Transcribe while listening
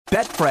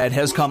Betfred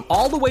has come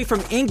all the way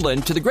from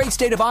England to the great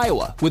state of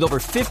Iowa with over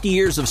 50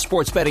 years of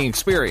sports betting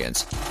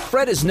experience.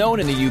 Fred is known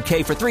in the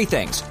UK for three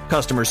things: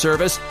 customer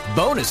service,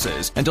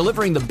 bonuses, and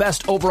delivering the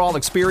best overall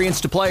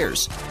experience to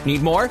players.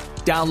 Need more?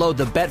 Download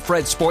the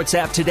Betfred Sports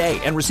app today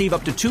and receive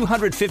up to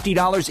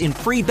 $250 in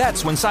free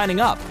bets when signing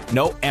up.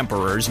 No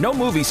emperors, no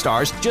movie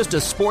stars, just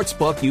a sports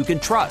book you can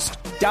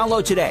trust.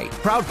 Download today.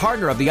 Proud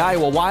partner of the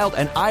Iowa Wild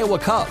and Iowa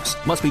Cubs.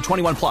 Must be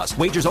 21 plus.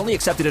 Wagers only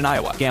accepted in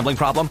Iowa. Gambling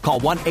problem? Call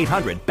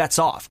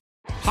 1-800-BETS-OFF.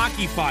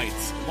 Hockey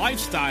fights,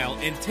 lifestyle,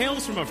 and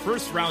tales from a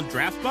first-round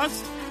draft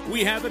bust?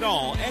 We have it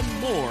all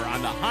and more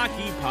on the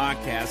Hockey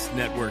Podcast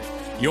Network,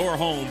 your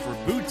home for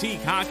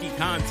boutique hockey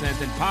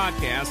content and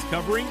podcasts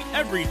covering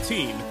every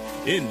team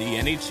in the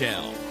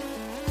NHL.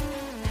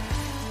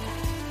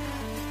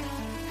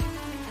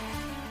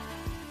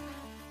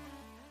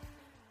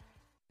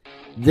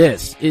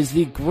 This is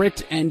the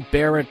Grit and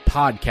Bear It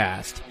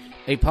podcast,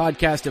 a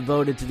podcast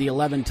devoted to the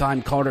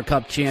 11-time Calder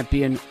Cup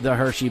champion, the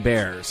Hershey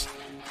Bears.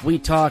 We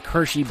talk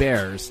Hershey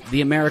Bears, the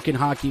American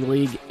Hockey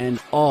League, and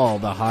all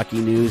the hockey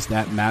news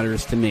that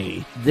matters to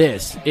me.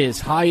 This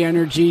is high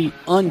energy,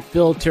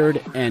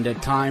 unfiltered, and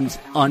at times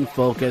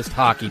unfocused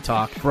hockey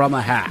talk from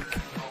a hack.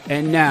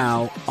 And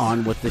now,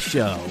 on with the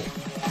show.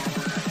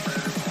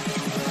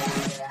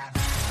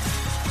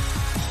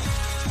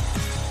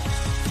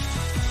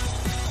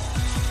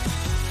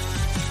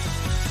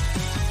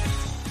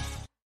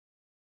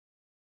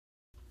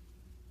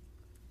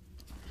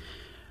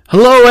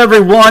 Hello,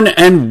 everyone,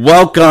 and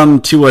welcome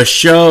to a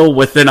show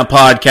within a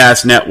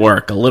podcast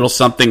network, a little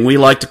something we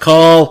like to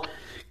call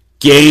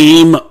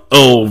Game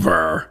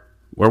Over,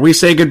 where we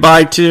say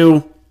goodbye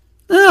to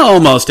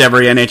almost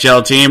every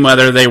NHL team,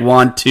 whether they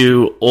want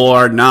to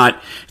or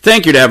not.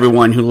 Thank you to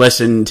everyone who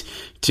listened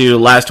to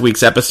last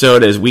week's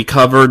episode as we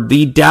covered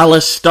the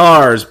Dallas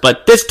Stars,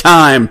 but this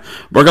time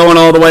we're going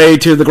all the way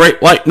to the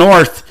Great White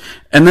North,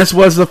 and this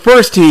was the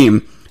first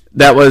team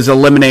that was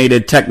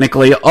eliminated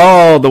technically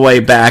all the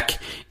way back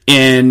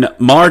in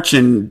March,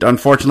 and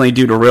unfortunately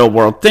due to real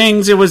world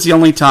things, it was the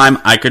only time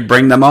I could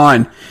bring them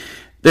on.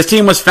 This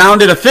team was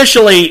founded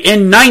officially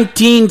in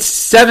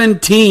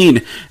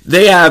 1917.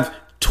 They have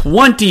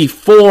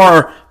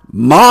 24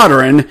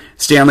 modern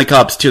Stanley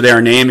Cups to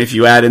their name. If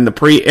you add in the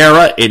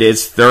pre-era, it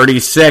is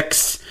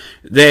 36.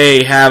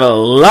 They have a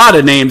lot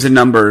of names and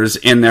numbers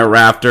in their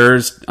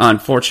rafters.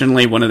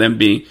 Unfortunately, one of them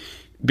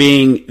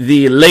being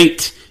the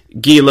late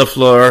Guy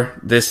Lafleur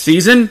this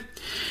season.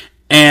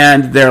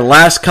 And their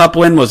last cup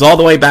win was all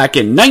the way back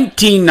in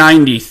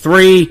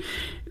 1993.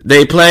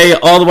 They play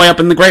all the way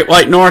up in the Great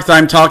White North.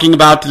 I'm talking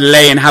about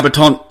Les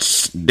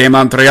Inhabitants de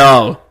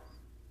Montreal.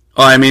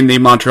 Oh, I mean the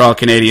Montreal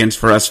Canadiens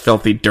for us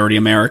filthy, dirty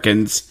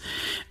Americans.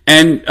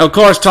 And, of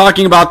course,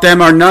 talking about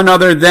them are none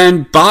other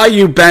than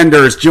Bayou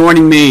Benders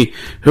joining me,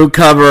 who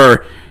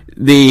cover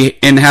the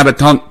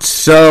Inhabitants.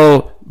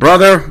 So,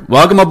 brother,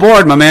 welcome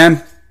aboard, my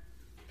man.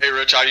 Hey,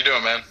 Rich, how you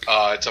doing, man?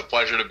 It's a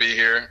pleasure to be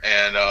here,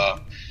 and a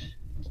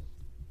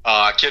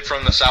kid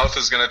from the South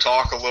is going to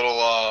talk a little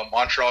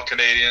Montreal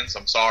Canadiens.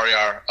 I'm sorry,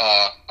 our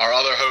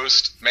other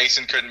host,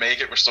 Mason, couldn't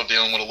make it. We're still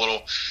dealing with a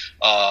little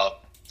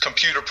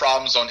computer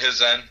problems on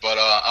his end, but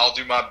I'll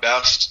do my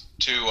best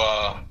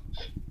to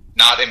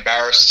not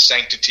embarrass the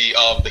sanctity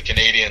of the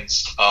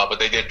Canadiens, but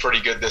they did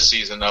pretty good this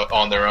season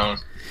on their own.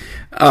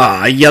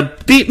 You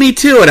beat me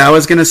to it. I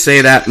was going to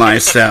say that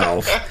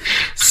myself.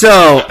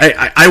 So,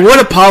 I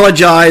would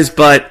apologize,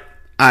 but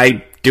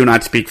I do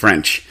not speak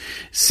French.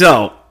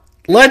 So,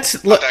 not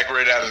that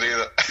great at it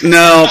either.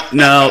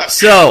 No.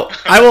 So,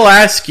 I will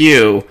ask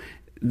you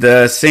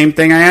the same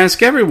thing I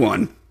ask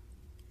everyone.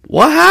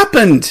 What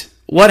happened?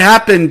 What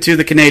happened to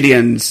the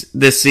Canadiens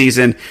this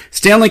season?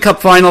 Stanley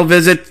Cup final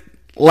visit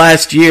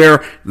last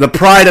year, the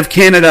pride of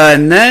Canada,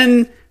 and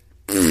then...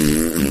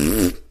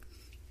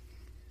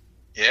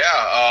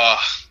 Yeah,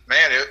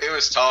 man, it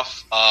was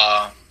tough.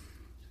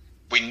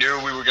 We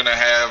knew we were going to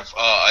have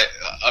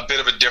a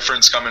bit of a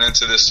difference coming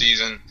into this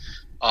season.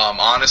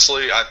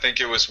 Honestly, I think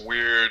it was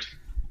weird.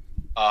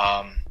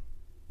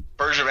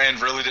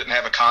 Bergevin really didn't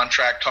have a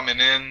contract coming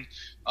in.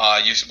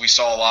 We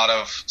saw a lot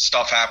of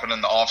stuff happen in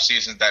the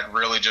offseason that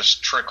really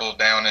just trickled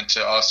down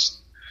into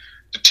us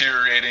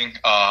deteriorating.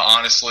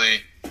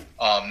 Honestly,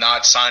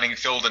 not signing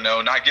Phil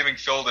Deneau, not giving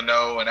Phil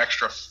Deneau an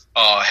extra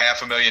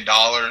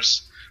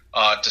 $500,000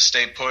 to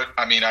stay put.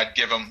 I mean, I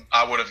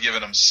would have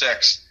given him $6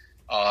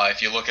 million.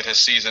 If you look at his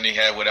season he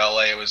had with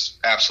LA, it was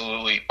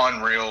absolutely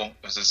unreal. It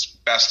was his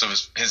best of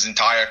his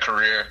entire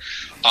career.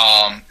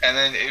 And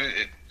then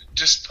it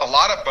just a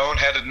lot of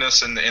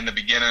boneheadedness in the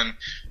beginning,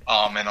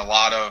 and a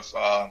lot of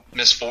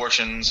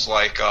misfortunes,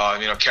 like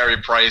Carey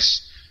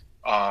Price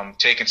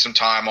taking some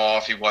time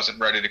off. He wasn't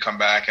ready to come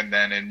back, and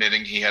then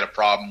admitting he had a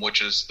problem,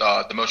 which is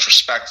the most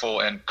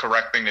respectful and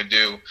correct thing to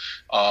do,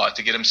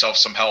 to get himself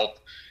some help.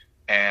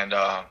 And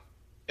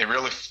it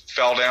really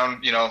fell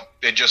down.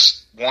 They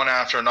just one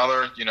after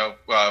another. We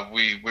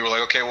were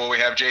like, okay, well, we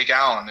have Jake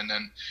Allen, and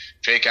then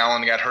Jake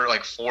Allen got hurt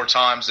like 4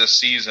 times this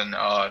season,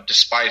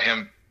 despite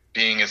him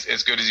being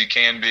as good as he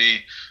can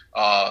be.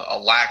 A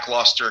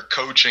lackluster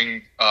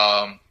coaching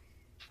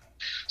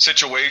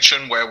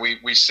situation where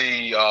we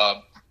see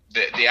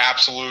the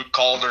absolute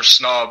Calder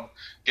snub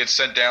gets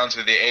sent down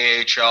to the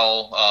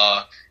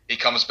AHL. He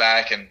comes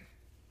back, and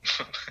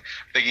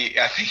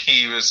I think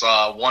he was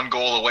one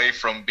goal away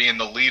from being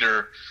the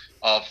leader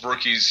of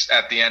rookies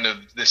at the end of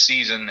the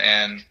season.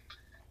 And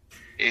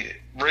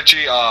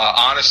Richie,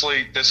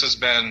 honestly, this has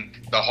been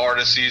the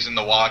hardest season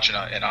to watch in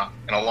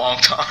a long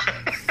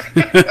time.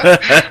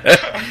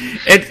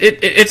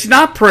 It's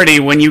not pretty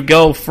when you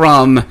go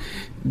from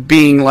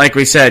being, like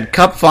we said,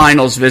 Cup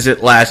Finals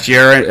visit last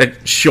year,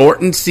 a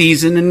shortened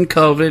season and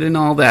COVID and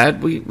all that.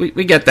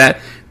 We get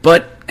that,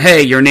 but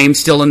hey, your name's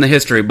still in the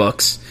history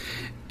books.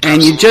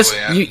 And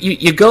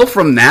you go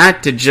from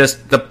that to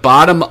just the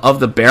bottom of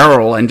the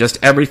barrel and just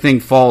everything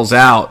falls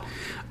out.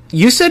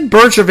 You said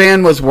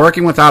Bergevin was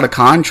working without a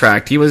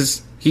contract.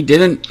 He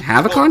didn't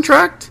have a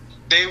contract?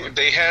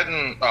 They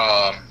hadn't,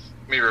 let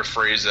me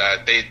rephrase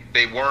that.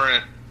 They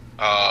weren't,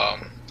 how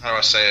do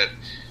I say it?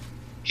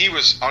 He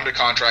was under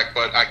contract,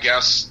 but I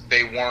guess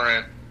they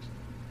weren't,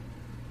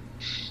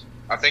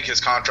 I think his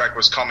contract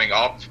was coming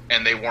up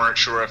and they weren't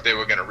sure if they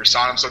were going to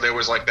resign him. So there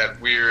was like that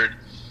weird,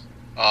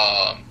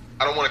 I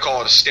don't want to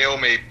call it a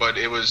stalemate, but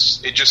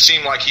it just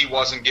seemed like he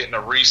wasn't getting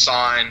a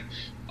re-sign.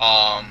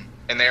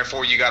 And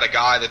therefore you got a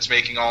guy that's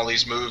making all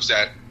these moves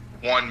that,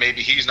 one,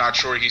 maybe he's not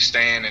sure he's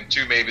staying, and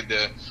two, maybe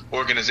the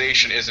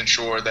organization isn't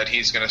sure that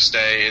he's going to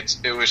stay.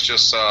 It was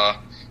just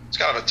it's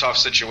kind of a tough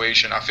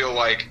situation. I feel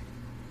like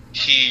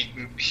he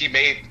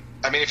made,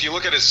 I mean, if you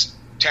look at his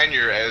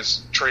tenure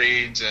as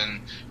trades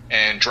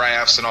and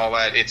drafts and all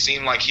that, it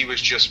seemed like he was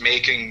just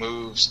making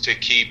moves to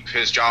keep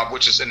his job,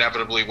 which is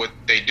inevitably what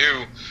they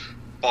do.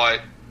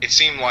 But it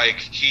seemed like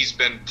he's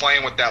been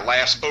playing with that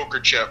last poker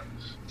chip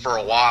for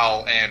a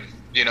while, and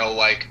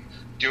like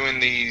doing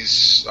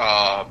these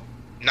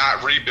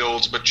not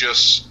rebuilds but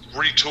just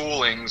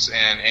retoolings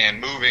and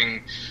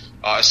moving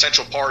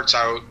essential parts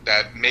out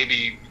that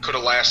maybe could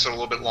have lasted a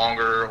little bit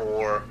longer,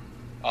 or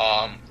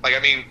I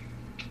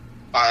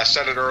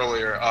said it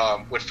earlier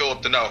with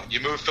Philip Deneau. You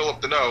move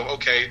Philip Deneau,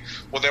 okay,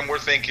 well then we're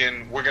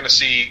thinking we're going to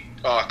see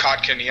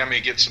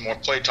Kotkaniemi get some more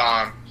play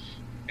time.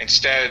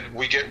 Instead,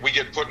 we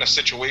get put in a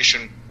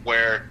situation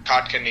where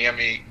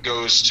Kotkaniemi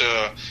goes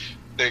to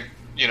the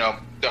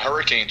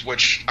Hurricanes,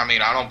 which, I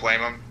mean, I don't blame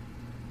him.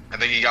 I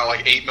think he got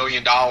like $8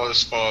 million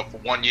for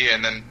 1 year,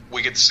 and then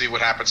we get to see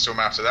what happens to him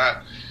after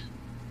that.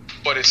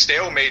 But it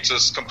stalemates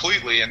us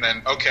completely, and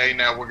then, okay,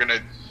 now we're going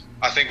to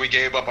 – I think we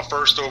gave up a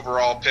first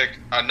overall pick,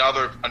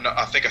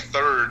 I think a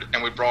third,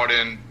 and we brought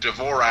in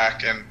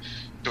Dvorak, and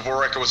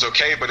Dvorak was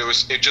okay, but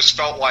it just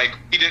felt like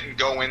we didn't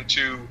go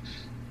into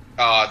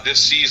this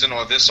season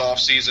or this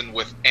offseason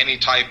with any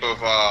type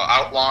of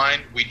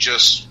outline. We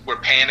just were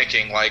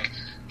panicking, like,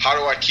 how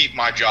do I keep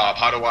my job?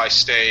 How do I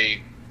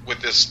stay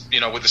with this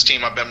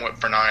team I've been with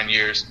for 9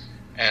 years?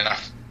 And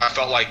I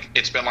felt like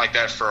it's been like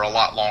that for a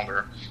lot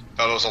longer. I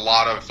felt it was a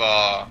lot of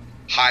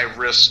high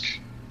risk,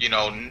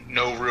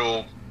 no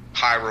real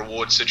high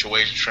reward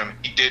situations for him.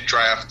 He did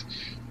draft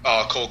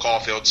Cole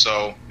Caulfield,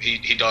 so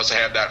he does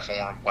have that for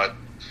him. But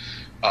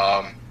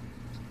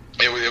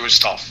it was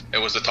tough. It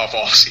was a tough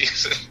off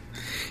season.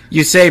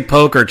 You say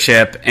poker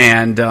chip,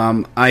 and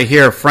I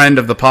hear a friend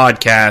of the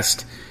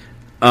podcast,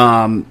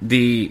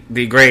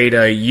 the great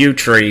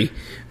Utri,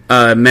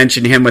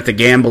 mention him with the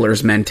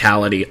gambler's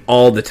mentality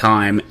all the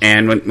time.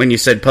 And when you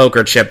said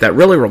poker chip, that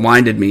really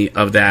reminded me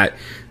of that.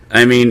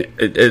 I mean,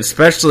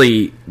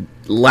 especially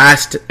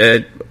last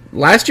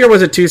year,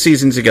 was it 2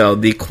 seasons ago,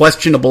 the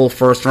questionable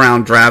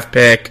first-round draft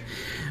pick,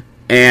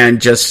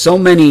 and just so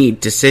many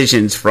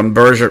decisions from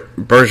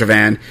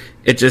Bergevin.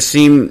 It just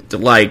seemed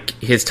like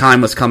his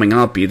time was coming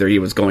up. Either he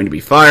was going to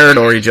be fired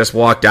or he just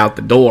walked out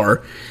the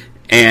door.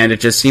 And it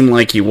just seemed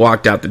like he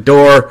walked out the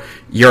door.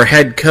 Your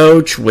head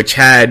coach, which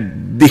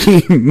had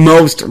the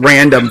most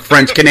random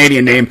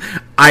French-Canadian name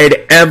I'd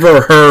ever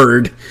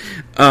heard,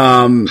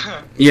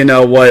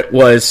 what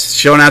was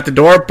shown out the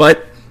door.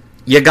 But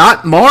you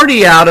got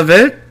Marty out of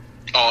it.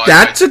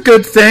 That's a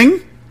good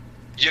thing.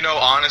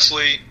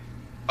 Honestly,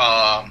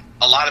 a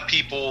lot of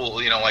people,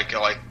 like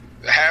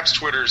Habs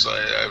Twitter's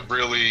a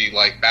really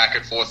back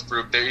and forth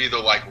group. They're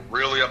either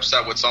really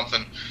upset with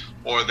something,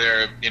 or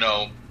they're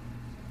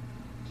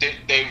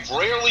they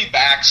rarely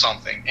back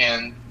something.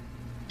 And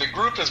the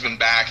group has been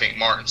backing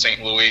Martin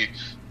St. Louis,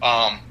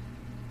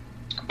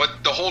 but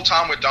the whole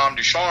time with Dom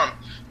Ducharme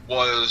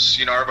was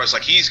everybody's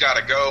like, he's got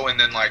to go, and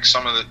then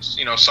some of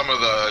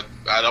the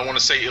I don't want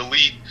to say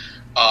elite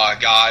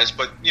guys,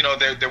 but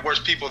there was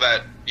people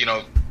that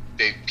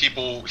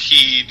people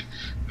heed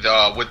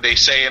what they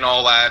say and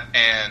all that,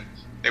 and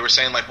they were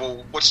saying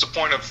well, what's the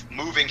point of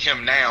moving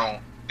him now?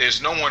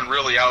 There's no one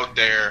really out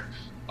there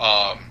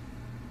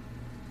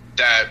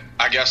that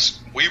I guess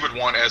we would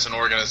want as an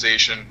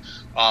organization,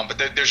 but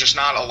there's just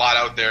not a lot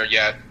out there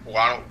yet.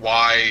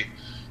 Why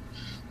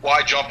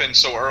jump in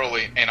so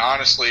early? And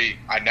honestly,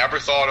 I never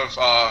thought of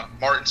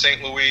Martin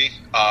St. Louis.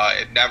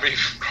 It never even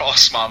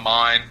crossed my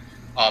mind.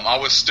 I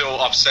was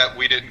still upset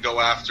we didn't go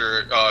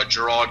after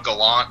Gerard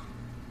Gallant.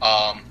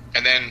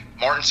 And then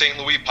Martin St.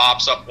 Louis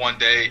pops up one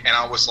day, and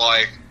I was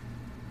like,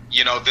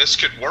 this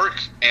could work.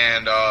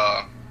 And,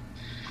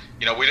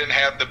 we didn't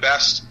have the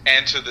best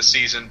end to the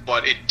season,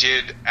 but it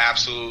did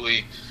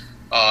absolutely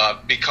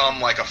become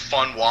like a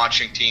fun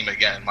watching team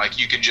again. Like,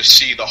 you can just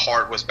see the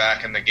heart was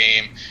back in the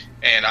game.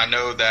 And I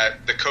know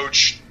that the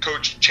coach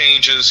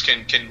changes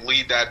can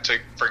lead that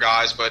for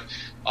guys, but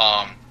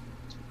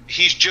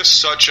he's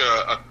just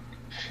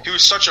he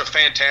was such a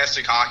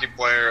fantastic hockey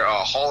player, a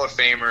Hall of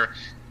Famer,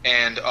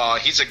 and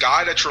he's a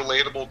guy that's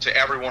relatable to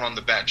everyone on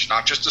the bench,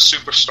 not just the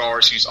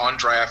superstars. He's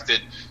undrafted.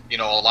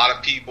 A lot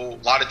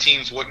of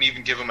teams wouldn't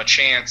even give him a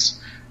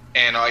chance,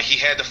 and he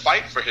had to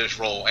fight for his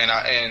role. And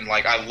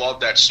I love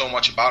that so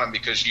much about him,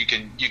 because you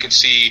can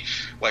see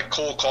like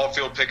Cole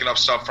Caulfield picking up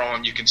stuff from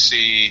him. You can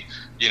see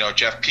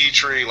Jeff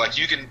Petrie, like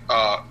you can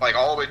like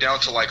all the way down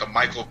to like a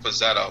Michael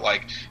Pizzetta.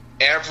 Like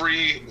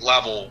every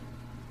level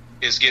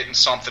is getting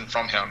something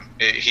from him.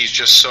 He's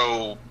just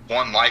so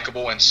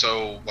likable and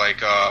so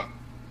like I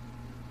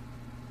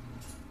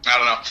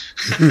don't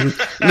know.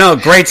 No,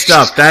 great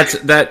stuff.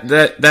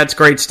 That's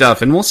great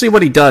stuff, and we'll see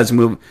what he does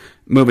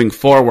moving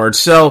forward.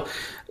 So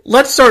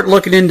let's start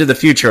looking into the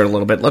future a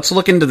little bit. Let's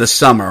look into the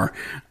summer.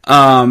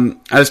 I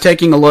was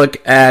taking a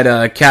look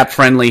at Cap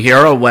Friendly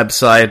Hero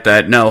website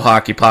that no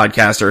hockey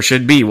podcaster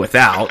should be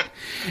without.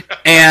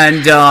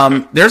 And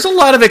there's a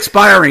lot of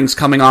expirings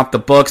coming off the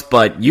books,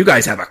 but you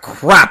guys have a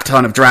crap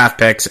ton of draft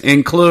picks,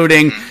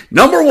 including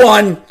number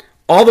 1,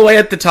 all the way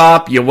at the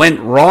top. You went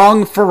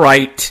wrong for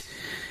right.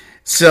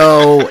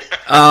 So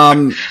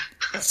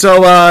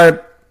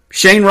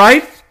Shane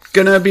Wright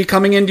gonna be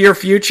coming into your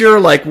future?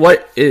 Like,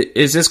 what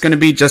is this going to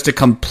be? Just a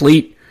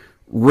complete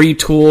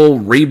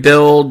retool,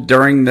 rebuild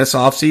during this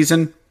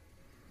offseason?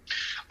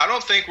 I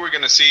don't think we're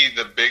going to see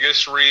the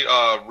biggest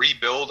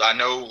rebuild. I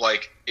know,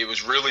 like, it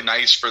was really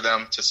nice for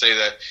them to say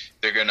that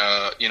they're going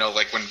to,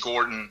 like when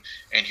Gordon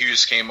and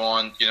Hughes came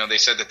on, they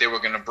said that they were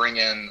going to bring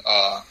in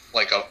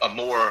like a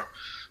more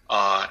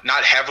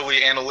not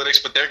heavily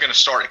analytics, but they're going to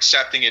start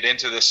accepting it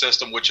into the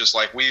system, which is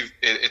like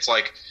it's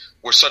like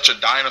we're such a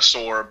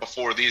dinosaur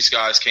before these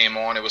guys came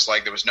on. It was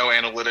like there was no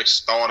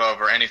analytics thought of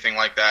or anything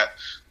like that.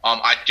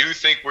 I do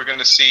think we're going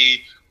to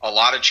see a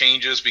lot of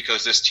changes,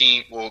 because this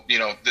team will,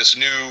 this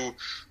new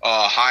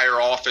higher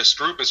office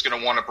group is going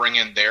to want to bring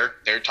in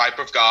their type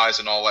of guys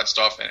and all that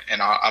stuff.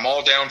 And I'm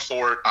all down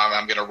for it.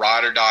 I'm going to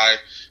ride or die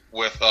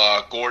with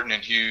Gordon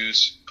and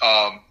Hughes.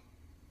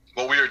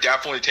 But we are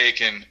definitely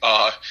taking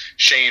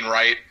Shane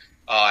Wright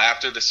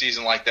after the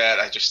season like that.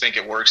 I just think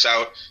it works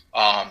out.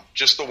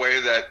 Just the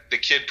way that the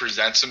kid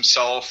presents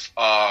himself.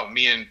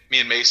 Me and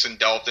Mason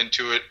delved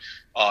into it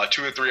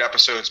 2 or 3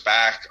 episodes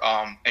back,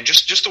 and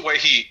just the way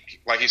he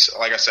like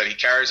I said, he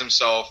carries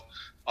himself,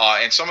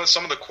 and some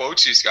of the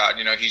quotes he's got.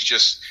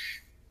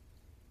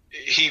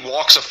 He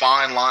walks a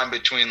fine line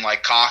between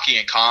like cocky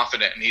and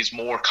confident, and he's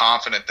more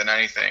confident than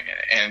anything.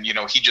 And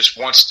he just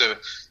wants to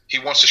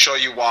show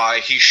you why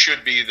he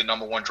should be the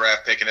number 1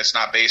 draft pick, and it's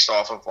not based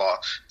off of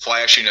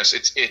flashiness.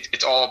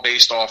 It's all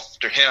based off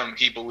to him.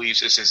 He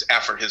believes it's his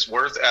effort, his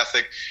work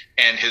ethic,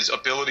 and his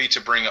ability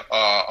to bring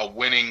a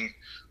winning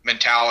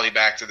mentality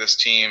back to this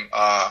team.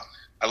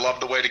 I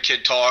love the way the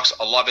kid talks.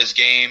 I love his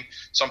game.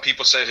 Some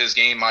people said his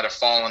game might have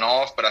fallen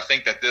off, but I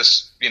think that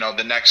this,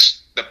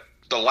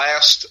 the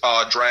last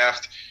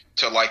draft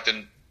to like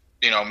the,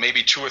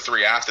 maybe 2 or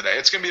 3 after that,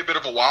 it's going to be a bit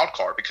of a wild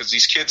card, because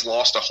these kids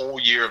lost a whole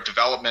year of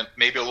development,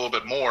 maybe a little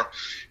bit more.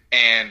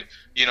 And,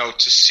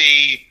 to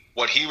see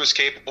what he was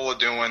capable of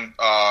doing,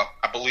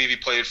 I believe he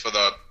played for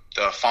the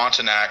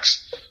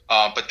Frontenacs,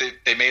 but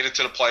they made it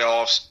to the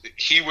playoffs.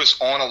 He was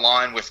on a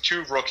line with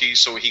 2 rookies,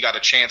 so he got a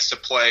chance to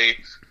play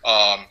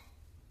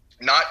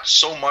not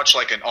so much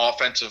like an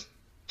offensive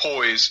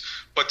poise,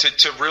 but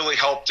to really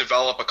help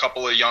develop a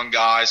couple of young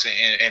guys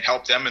and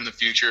help them in the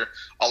future.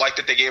 I like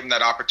that they gave him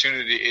that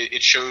opportunity.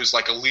 It shows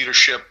like a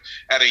leadership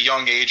at a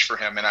young age for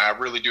him, and I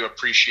really do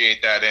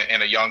appreciate that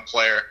in a young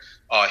player.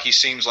 He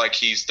seems like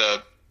he's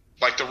the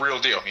real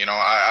deal.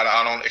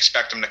 I don't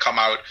expect him to come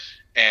out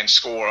and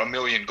score 1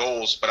 million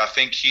goals, but I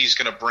think he's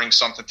going to bring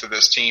something to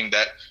this team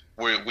that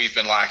we've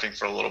been lacking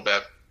for a little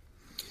bit.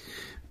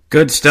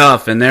 Good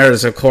stuff, and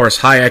there's, of course,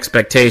 high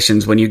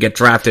expectations when you get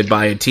drafted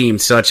by a team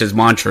such as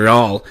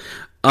Montreal.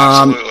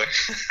 Absolutely.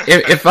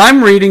 if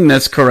I'm reading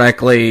this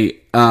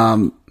correctly,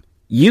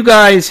 you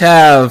guys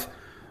have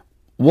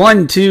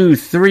 1, 2,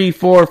 3,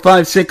 4,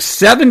 5, 6,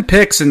 7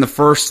 picks in the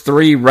first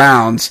 3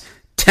 rounds,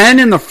 10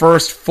 in the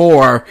first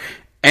 4,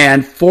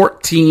 and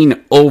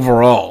 14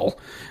 overall.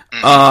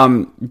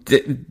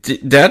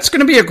 That's going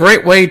to be a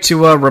great way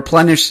to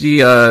replenish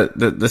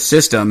the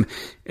system.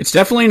 It's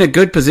definitely in a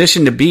good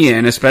position to be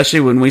in,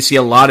 especially when we see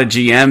a lot of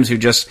GMs who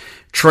just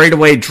trade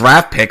away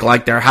draft pick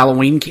like they're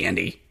Halloween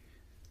candy.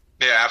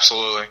 Yeah,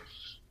 absolutely.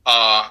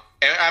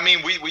 And I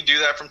mean, we do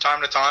that from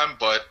time to time,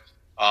 but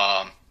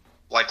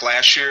like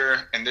last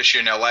year and this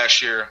year. Now,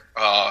 last year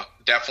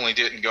definitely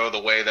didn't go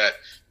the way that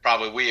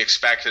probably we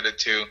expected it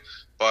to.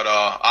 But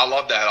I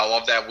love that. I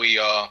love that we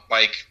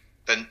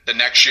the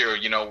next year,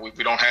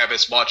 we don't have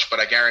as much, but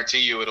I guarantee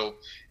you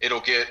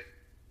it'll get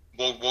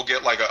we'll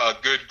get like a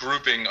good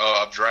grouping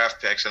of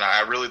draft picks. And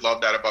I really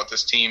love that about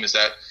this team is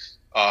that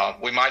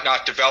we might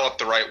not develop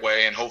the right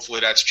way, and hopefully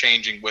that's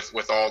changing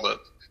with all the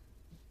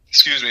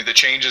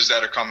changes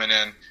that are coming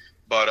in.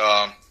 But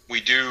we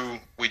do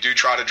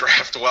try to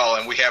draft well,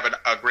 and we have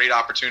a great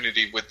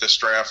opportunity with this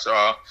draft.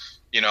 They're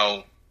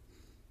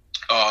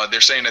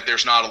saying that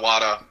there's not a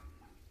lot of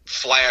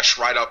flash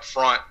right up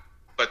front,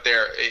 but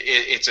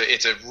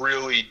it's a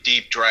really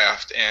deep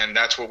draft, and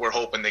that's what we're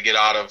hoping to get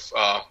out of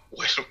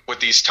with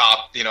these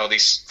top,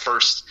 these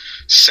first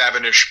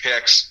 7-ish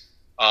picks.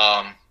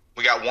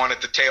 We got one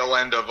at the tail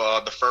end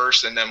of the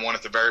first, and then one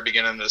at the very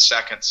beginning of the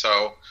second.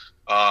 So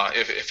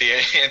if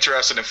you're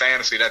interested in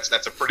fantasy,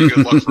 that's a pretty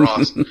good look for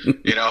us.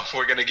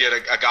 We're going to get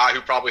a guy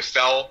who probably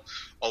fell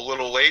a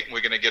little late, and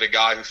we're going to get a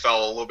guy who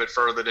fell a little bit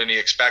further than he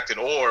expected.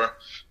 Or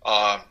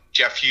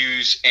Jeff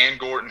Hughes and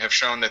Gordon have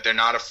shown that they're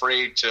not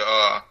afraid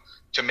to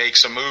make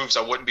some moves.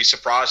 I wouldn't be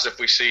surprised if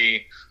we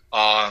see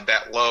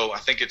that low. I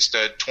think it's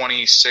the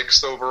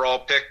 26th overall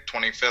pick,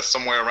 25th,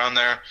 somewhere around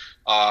there.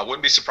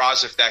 Wouldn't be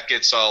surprised if that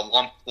gets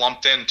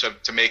lumped in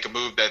to make a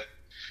move that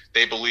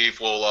they believe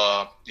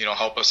will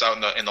help us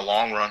out in the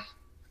long run.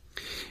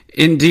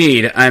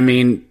 Indeed. I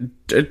mean,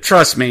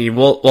 trust me,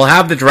 we'll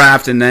have the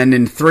draft, and then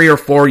in 3 or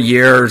 4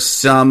 years,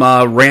 some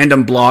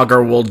random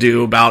blogger will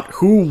do about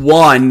who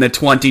won the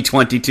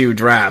 2022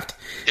 draft.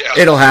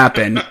 Yeah. It'll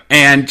happen.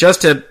 And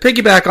just to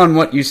piggyback on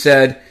what you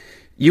said,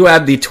 you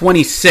had the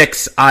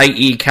 26th,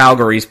 i.e.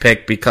 Calgary's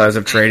pick because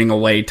of trading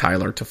away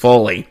Tyler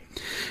Toffoli.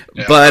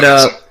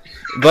 Yeah,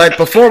 but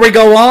before we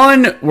go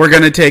on, we're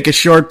going to take a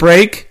short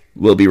break.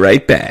 We'll be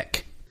right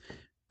back.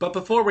 But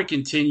before we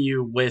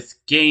continue with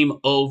Game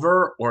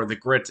Over, or the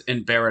Grit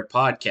and Bear It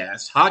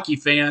podcast, hockey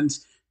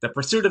fans, the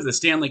pursuit of the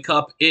Stanley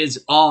Cup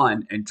is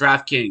on, and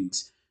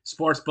DraftKings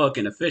Sportsbook,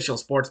 an official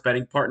sports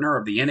betting partner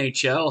of the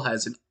NHL,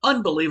 has an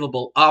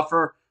unbelievable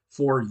offer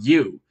for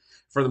you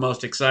for the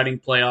most exciting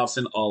playoffs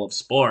in all of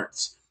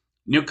sports.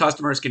 New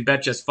customers can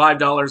bet just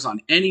 $5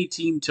 on any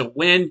team to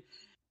win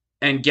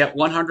and get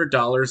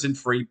 $100 in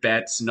free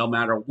bets no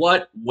matter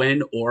what,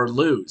 win or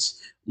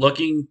lose.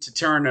 Looking to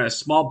turn a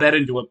small bet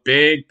into a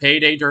big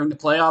payday during the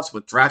playoffs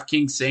with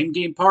DraftKings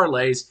same-game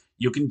parlays?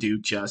 You can do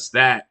just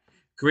that.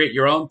 Create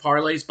your own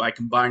parlays by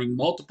combining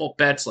multiple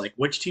bets like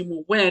which team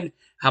will win,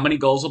 how many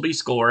goals will be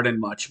scored, and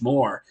much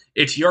more.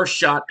 It's your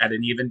shot at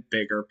an even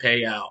bigger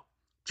payout.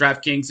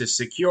 DraftKings is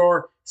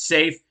secure,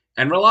 safe,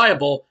 and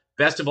reliable.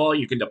 Best of all,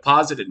 you can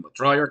deposit and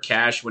withdraw your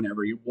cash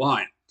whenever you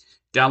want.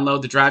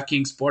 Download the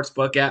DraftKings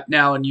Sportsbook app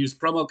now and use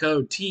promo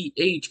code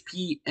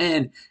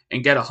THPN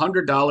and get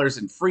 $100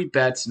 in free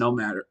bets no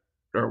matter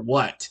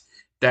what.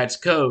 That's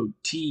code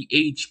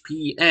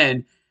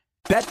THPN.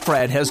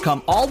 Betfred has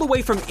come all the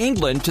way from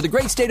England to the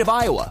great state of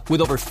Iowa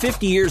with over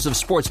 50 years of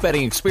sports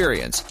betting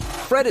experience.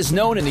 Fred is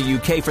known in the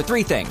UK for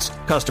 3 things: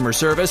 customer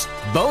service,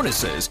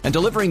 bonuses, and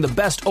delivering the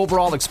best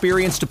overall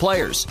experience to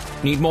players.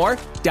 Need more?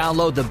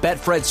 Download the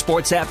Betfred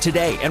Sports app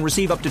today and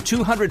receive up to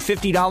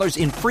 $250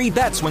 in free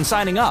bets when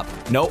signing up.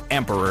 No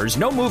emperors,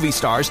 no movie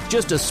stars,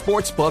 just a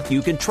sports book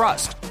you can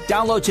trust.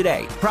 Download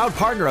today. Proud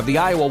partner of the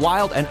Iowa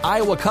Wild and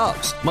Iowa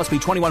Cubs. Must be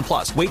 21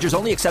 plus. Wagers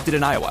only accepted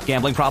in Iowa.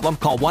 Gambling problem?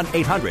 Call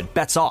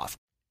 1-800-BETS-OFF.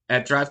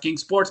 At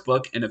DraftKings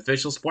Sportsbook, an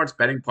official sports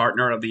betting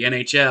partner of the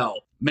NHL.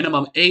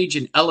 Minimum age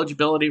and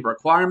eligibility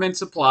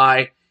requirements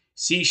apply.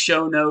 See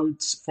show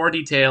notes for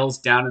details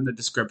down in the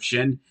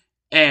description.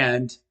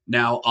 And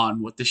now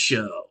on with the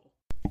show.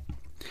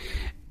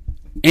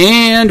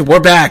 And we're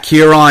back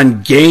here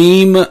on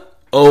Game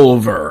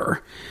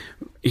Over,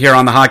 here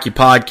on the Hockey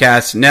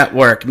Podcast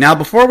Network. Now,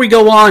 before we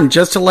go on,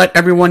 just to let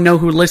everyone know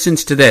who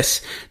listens to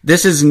this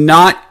is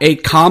not a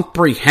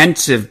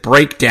comprehensive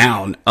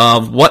breakdown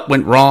of what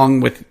went wrong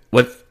with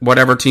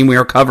whatever team we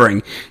are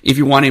covering. If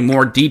you want a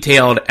more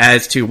detailed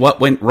as to what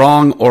went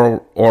wrong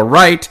or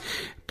right,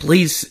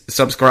 please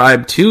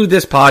subscribe to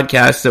this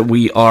podcast that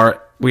we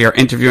are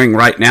interviewing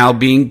right now,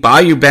 being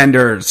Bayou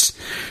Benders.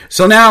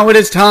 So now it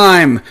is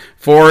time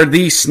for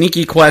the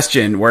sneaky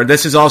question, where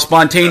this is all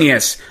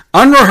spontaneous,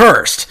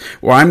 unrehearsed,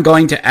 where I'm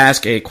going to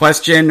ask a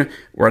question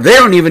where they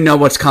don't even know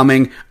what's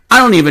coming. I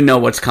don't even know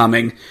what's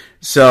coming.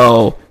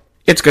 So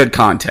it's good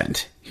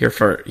content here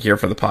for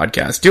the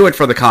podcast. Do it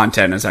for the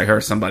content, as I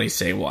heard somebody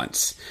say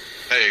once.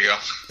 There you go.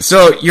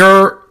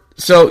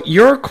 So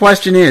your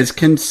question is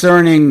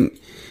concerning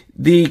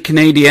the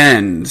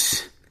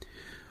Canadiens.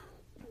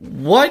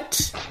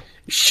 What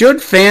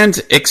should fans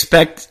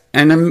expect?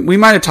 And we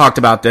might have talked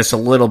about this a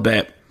little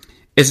bit.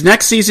 Is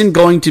next season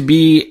going to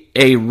be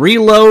a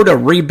reload, a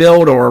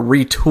rebuild, or a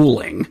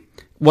retooling?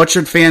 What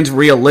should fans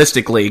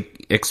realistically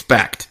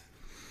expect?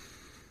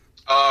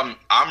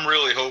 I'm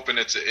really hoping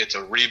it's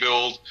a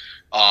rebuild.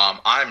 I'm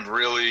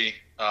going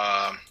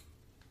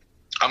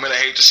to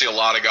hate to see a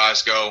lot of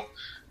guys go,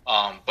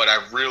 but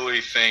I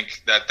really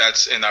think that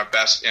that's in our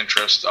best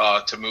interest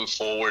to move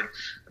forward.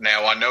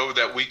 Now, I know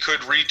that we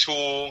could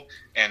retool,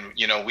 and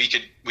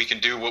we can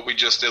do what we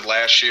just did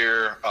last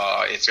year.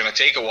 It's going to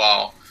take a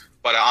while,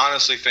 but I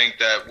honestly think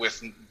that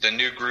with the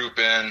new group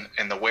in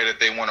and the way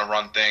that they want to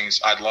run things,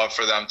 I'd love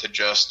for them to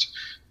just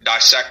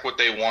dissect what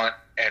they want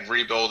and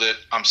rebuild it.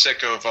 I'm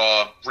sick of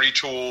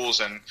retools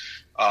and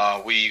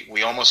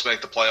we almost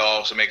make the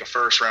playoffs and make a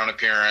first round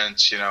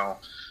appearance.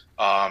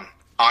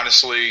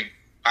 Honestly,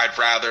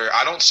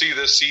 I don't see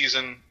this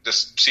season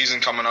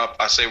coming up.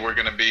 I say we're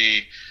going to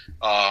be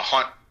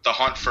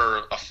hunt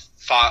for a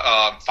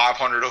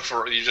 500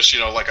 over,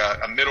 like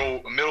a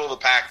middle of the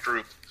pack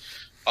group.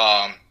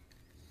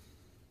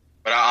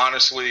 But I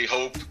honestly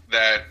hope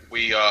that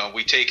we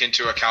take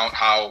into account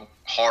how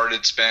hard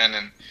it's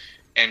been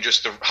and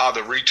just how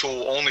the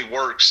retool only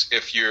works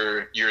if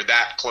you're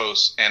that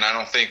close. And I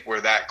don't think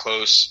we're that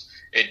close.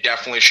 It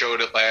definitely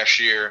showed it last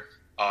year.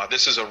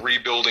 This is a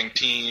rebuilding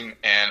team,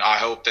 and I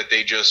hope that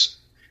they just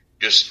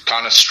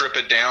kind of strip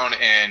it down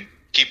and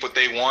keep what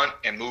they want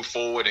and move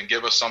forward and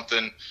give us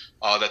something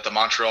that the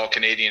Montreal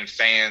Canadiens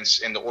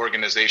fans and the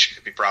organization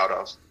could be proud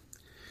of.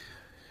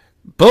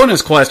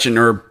 Bonus question,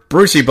 or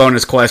Brucey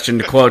bonus question,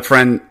 to quote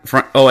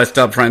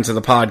OSW friends of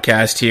the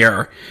podcast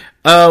here.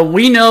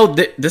 We know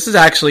that this is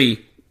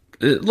actually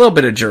a little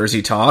bit of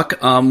Jersey talk.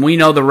 We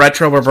know the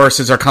retro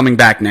reverses are coming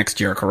back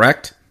next year,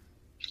 correct?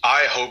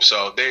 I hope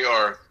so. They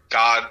are,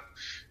 God,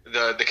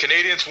 the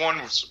Canadiens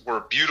ones were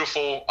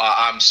beautiful.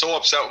 I'm so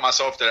upset with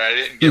myself that I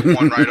didn't get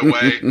one right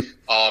away.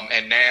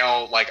 And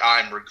now,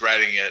 I'm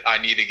regretting it. I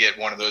need to get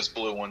one of those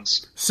blue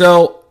ones.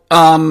 So,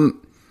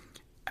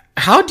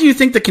 how do you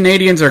think the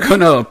Canadiens are going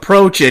to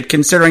approach it,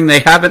 considering they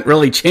haven't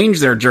really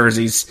changed their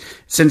jerseys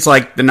since, the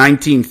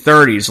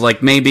 1930s?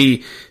 Like,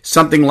 maybe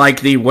something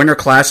like the Winter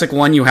Classic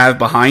one you have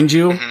behind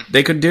you,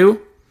 they could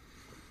do?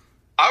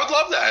 I would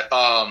love that.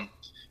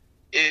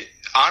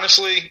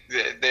 Honestly,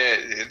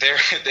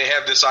 they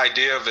have this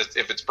idea of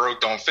if it's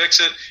broke, don't fix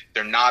it.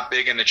 They're not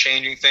big into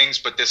changing things,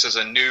 but this is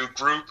a new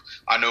group.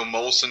 I know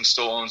Molson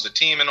still owns the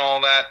team and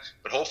all that,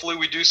 but hopefully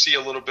we do see a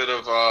little bit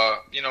of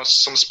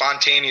some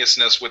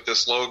spontaneousness with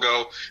this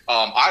logo.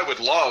 I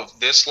would love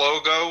this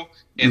logo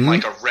in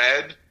a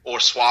red, or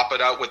swap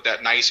it out with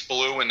that nice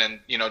blue, and then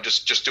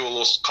just do a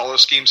little color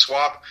scheme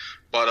swap.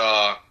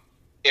 But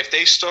if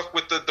they stuck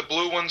with the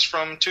blue ones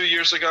from 2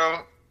 years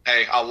ago,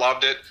 hey, I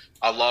loved it.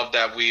 I love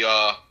that we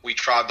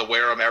tried to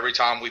wear them every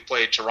time we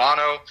played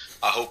Toronto.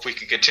 I hope we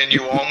can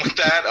continue on with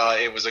that.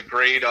 It was a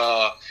great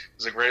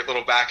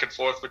little back and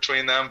forth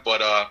between them.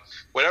 But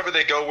whatever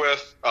they go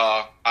with,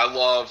 I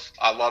love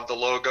the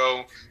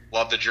logo,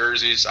 love the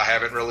jerseys. I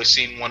haven't really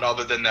seen one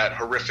other than that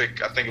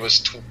horrific. I think it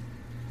was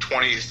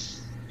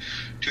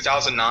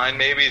 2009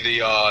 maybe,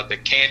 the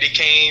candy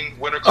cane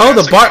Winter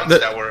Classic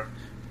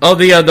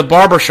the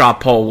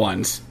barbershop pole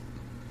ones.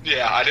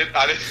 Yeah, I didn't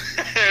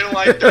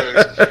like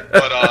those,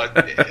 but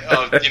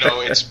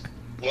it's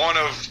one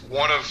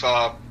of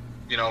I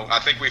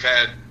think we've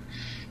had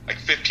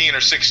 15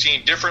 or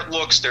 16 different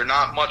looks. They're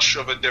not much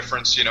of a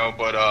difference,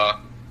 but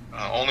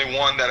only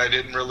one that I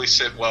didn't really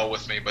sit well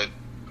with me. But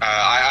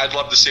I'd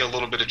love to see a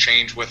little bit of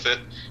change with it,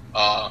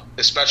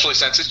 especially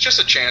since it's just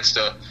a chance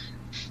to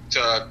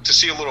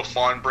see a little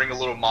fun, bring a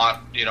little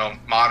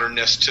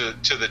modernness to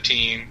the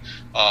team,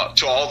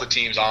 to all the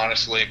teams,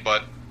 honestly,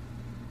 but.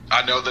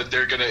 I know that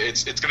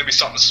it's gonna be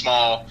something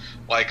small,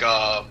 like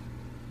the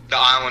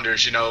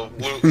Islanders. Lou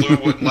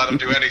wouldn't let them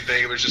do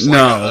anything. It was just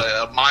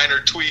a minor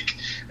tweak,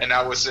 and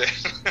that was it.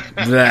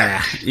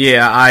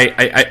 Yeah,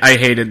 I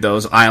hated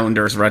those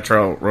Islanders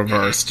retro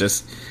reverse.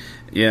 Just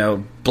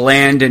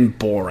bland and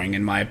boring,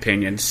 in my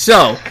opinion.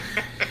 So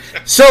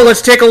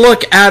let's take a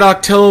look at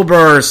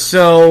October.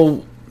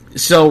 So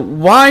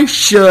why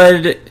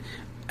should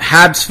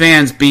Habs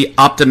fans be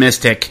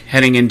optimistic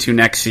heading into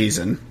next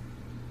season?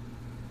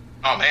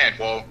 Oh, man.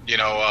 Well, you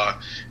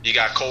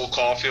got Cole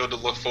Caulfield to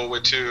look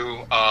forward to.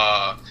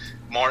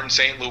 Martin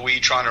St. Louis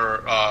trying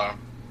to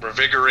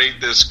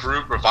revigorate this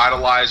group,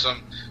 revitalize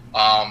them.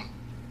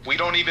 We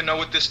don't even know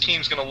what this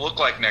team's going to look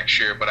like next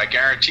year, but I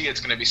guarantee it's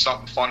going to be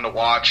something fun to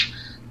watch.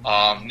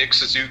 Nick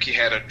Suzuki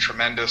had a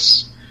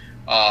tremendous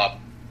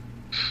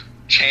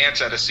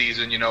chance at a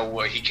season.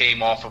 He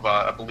came off of,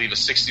 I believe, a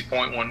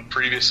 60-point one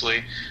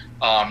previously.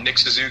 Nick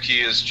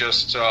Suzuki is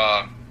just...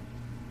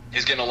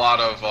 he's getting a lot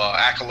of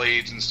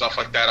accolades and stuff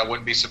like that. I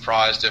wouldn't be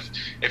surprised if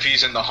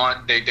he's in the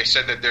hunt. They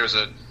said that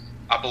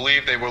I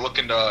believe they were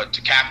looking to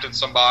captain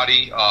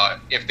somebody.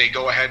 If they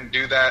go ahead and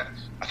do that,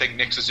 I think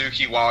Nick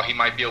Suzuki, while he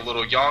might be a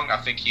little young,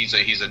 I think he's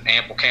an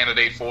ample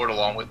candidate for it,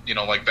 along with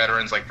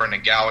veterans like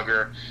Brendan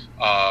Gallagher.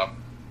 I'd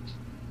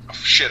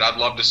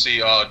love to see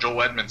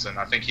Joel Edmondson.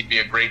 I think he'd be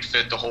a great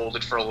fit to hold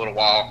it for a little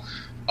while.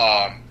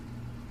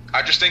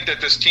 I just think that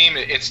this team,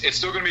 it's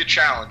still going to be a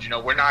challenge.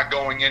 We're not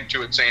going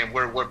into it saying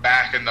we're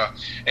back in the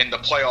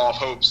playoff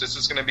hopes. This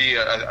is going to be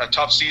a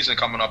tough season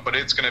coming up, but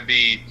it's going to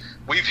be,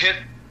 we've hit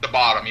the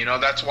bottom.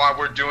 That's why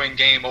we're doing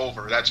game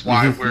over. That's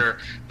why we're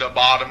the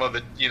bottom of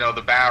the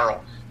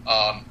barrel.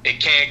 It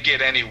can't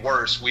get any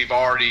worse. We've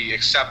already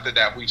accepted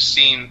that. We've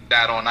seen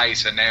that on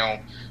ice, and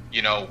now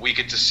we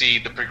get to see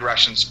the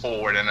progressions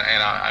forward. And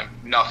I'm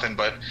nothing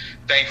but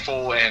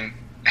thankful and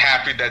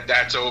happy that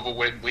that's over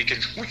with. We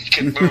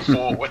can move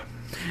forward.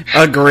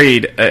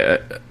 Agreed.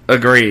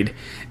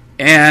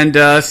 And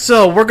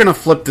so we're going to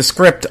flip the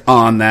script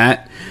on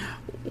that.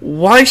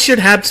 why should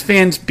Habs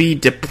fans be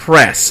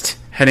depressed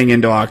heading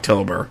into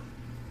October?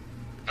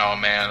 Oh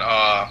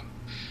man,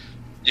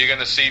 you're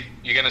gonna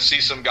see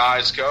some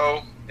guys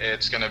go.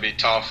 It's gonna be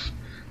tough.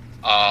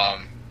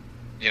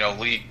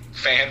 League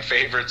fan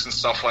favorites and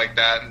stuff like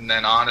that. And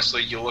then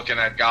honestly, you're looking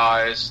at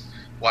guys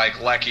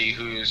like Lecky,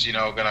 who's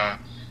gonna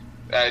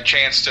a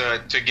chance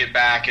to get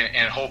back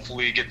and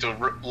hopefully get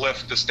to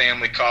lift the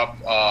Stanley Cup.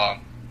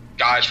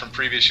 Guys from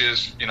previous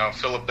years,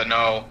 Philip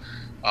Deneau,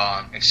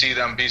 and see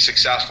them be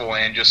successful,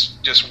 and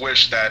just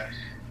wish that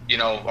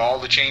all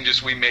the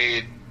changes we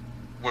made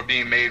were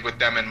being made with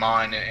them in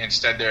mind.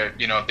 Instead,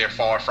 they're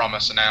far from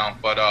us now.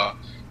 But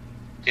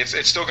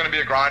it's still going to be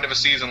a grind of a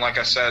season. Like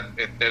I said,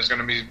 there's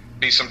going to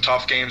be some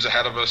tough games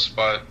ahead of us,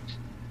 but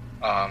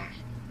I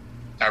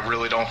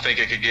really don't think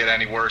it could get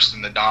any worse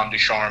than the Dom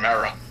Ducharme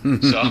era.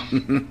 So,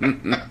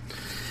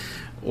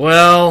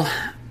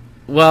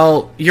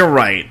 well, you're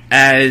right.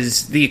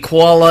 As the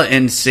Koala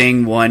and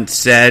Singh once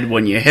said,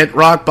 when you hit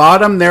rock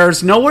bottom,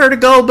 there's nowhere to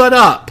go but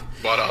up.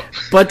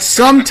 But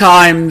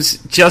sometimes,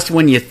 just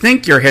when you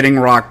think you're hitting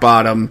rock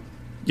bottom,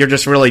 you're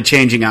just really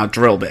changing out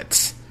drill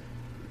bits.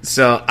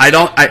 So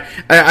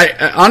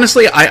I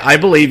honestly, I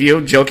believe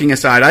you. Joking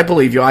aside, I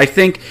believe you. I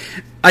think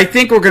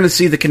we're going to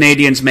see the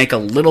Canadiens make a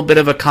little bit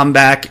of a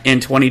comeback in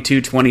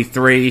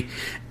 22-23.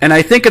 And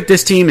I think if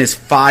this team is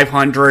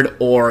 500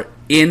 or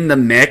in the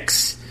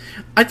mix,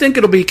 I think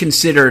it'll be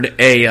considered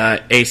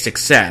a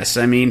success.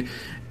 I mean,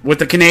 with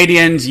the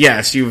Canadiens,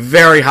 yes, you have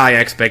very high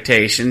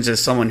expectations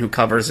as someone who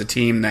covers a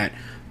team that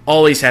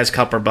always has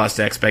cup or bust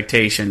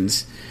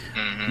expectations.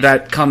 Mm-hmm.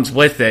 That comes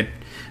with it.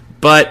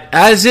 But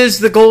as is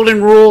the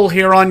golden rule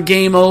here on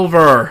Game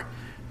Over,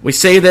 we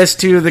say this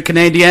to the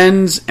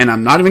Canadiens, and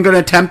I'm not even going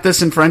to attempt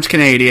this in French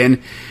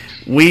Canadian.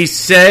 We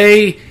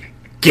say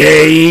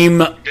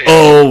Game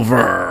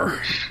Over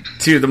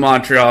to the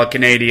Montreal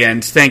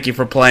Canadiens. Thank you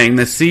for playing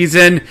this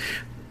season.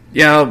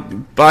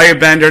 Bayou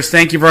Benders,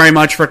 thank you very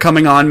much for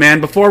coming on,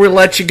 man. Before we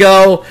let you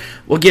go,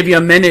 we'll give you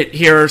a minute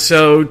here or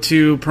so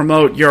to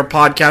promote your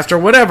podcast or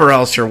whatever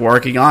else you're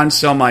working on.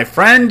 So, my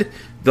friend,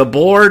 the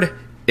board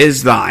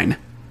is thine.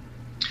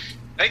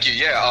 Thank you.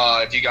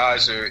 Yeah, if you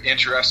guys are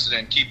interested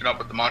in keeping up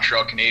with the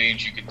Montreal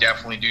Canadiens, you could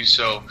definitely do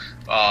so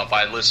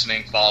by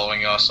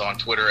following us on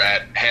Twitter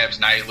at Habs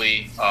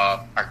Nightly.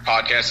 Our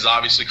podcast is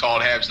obviously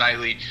called Habs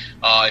Nightly.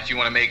 If you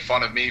want to make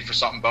fun of me for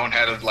something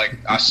boneheaded, like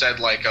I said,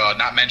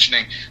 not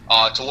mentioning,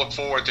 to look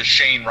forward to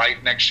Shane Wright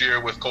next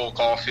year with Cole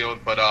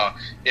Caulfield. But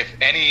if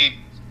any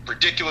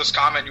ridiculous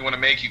comment you want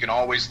to make, you can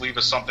always leave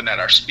us something at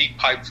our speak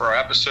pipe for our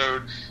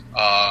episode.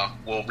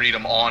 We'll read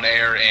them on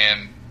air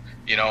and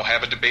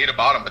have a debate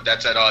about them. But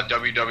that's at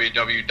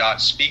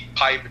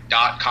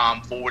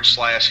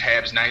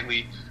www.speakpipe.com/Habs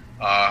Nightly.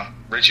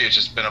 Richie, it's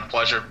just been a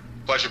pleasure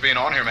being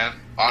on here, man.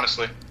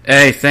 Honestly.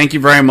 Hey, thank you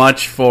very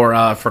much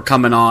for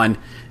coming on.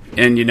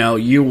 And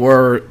you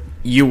were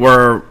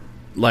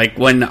like,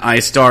 when I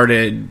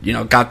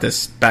started, got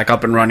this back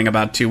up and running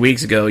about 2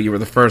 weeks ago, you were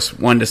the first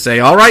one to say,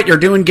 "All right, you're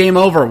doing Game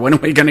Over. When are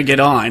we going to get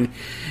on?"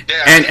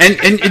 Yeah.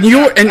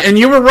 And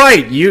you were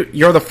right.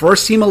 You're the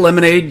first team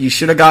eliminated. You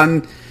should have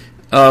gotten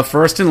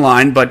first in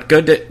line, but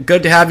good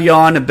to have you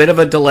on. A bit of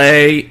a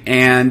delay,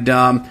 and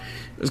it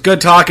was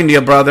good talking to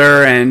you,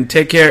 brother. And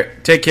take care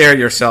of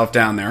yourself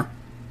down there.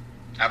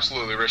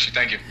 Absolutely, Richie.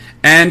 Thank you.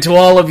 And to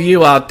all of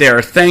you out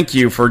there, thank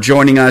you for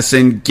joining us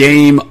in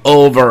Game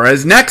Over.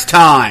 As next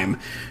time,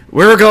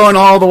 we're going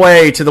all the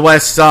way to the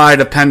west side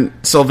of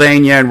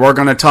Pennsylvania, and we're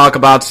going to talk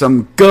about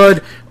some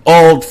good,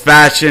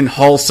 old-fashioned,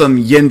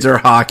 wholesome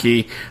Yinzer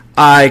hockey.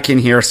 I can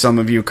hear some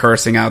of you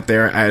cursing out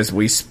there as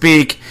we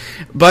speak.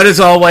 But as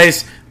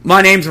always,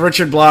 my name's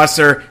Richard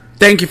Blosser.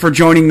 Thank you for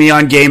joining me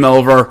on Game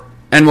Over,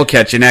 and we'll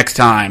catch you next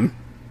time.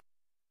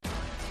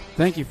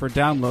 Thank you for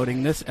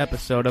downloading this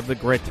episode of the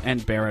Grit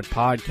and Barrett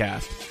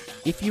podcast.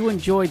 If you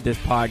enjoyed this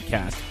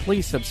podcast,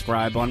 please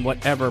subscribe on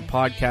whatever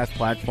podcast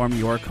platform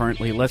you are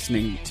currently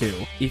listening to.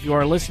 If you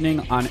are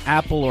listening on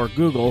Apple or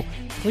Google,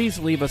 please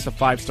leave us a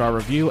 5-star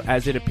review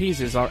as it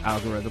appeases our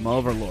algorithm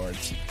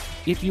overlords.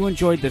 If you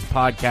enjoyed this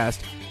podcast,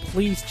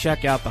 please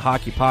check out the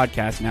Hockey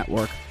Podcast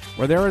Network,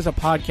 where there is a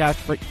podcast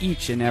for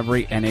each and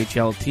every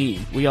NHL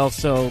team. We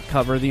also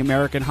cover the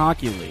American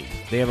Hockey League.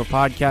 They have a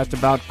podcast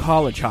about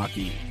college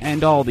hockey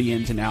and all the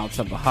ins and outs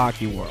of the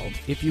hockey world.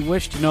 If you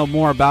wish to know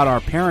more about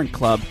our parent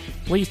club,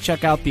 please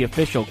check out the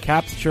official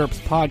Caps Chirps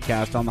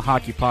podcast on the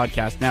Hockey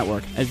Podcast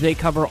Network, as they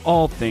cover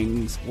all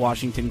things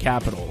Washington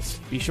Capitals.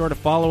 Be sure to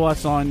follow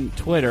us on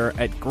Twitter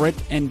at Grit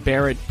and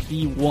Barrett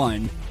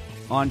P1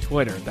 on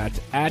Twitter. That's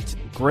at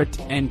Grit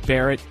and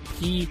Barrett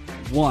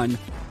P1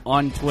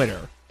 on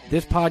Twitter.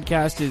 This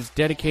podcast is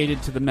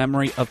dedicated to the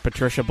memory of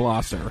Patricia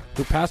Blosser,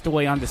 who passed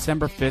away on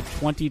December 5th,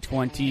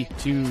 2020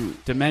 to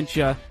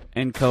dementia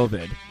and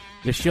COVID.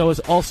 The show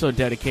is also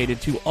dedicated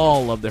to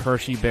all of the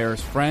Hershey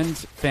Bears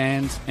friends,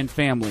 fans, and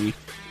family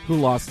who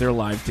lost their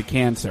lives to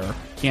cancer.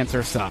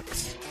 Cancer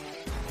sucks.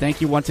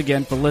 Thank you once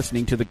again for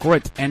listening to the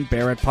Grit and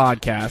Barrett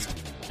podcast,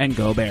 and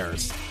go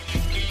Bears.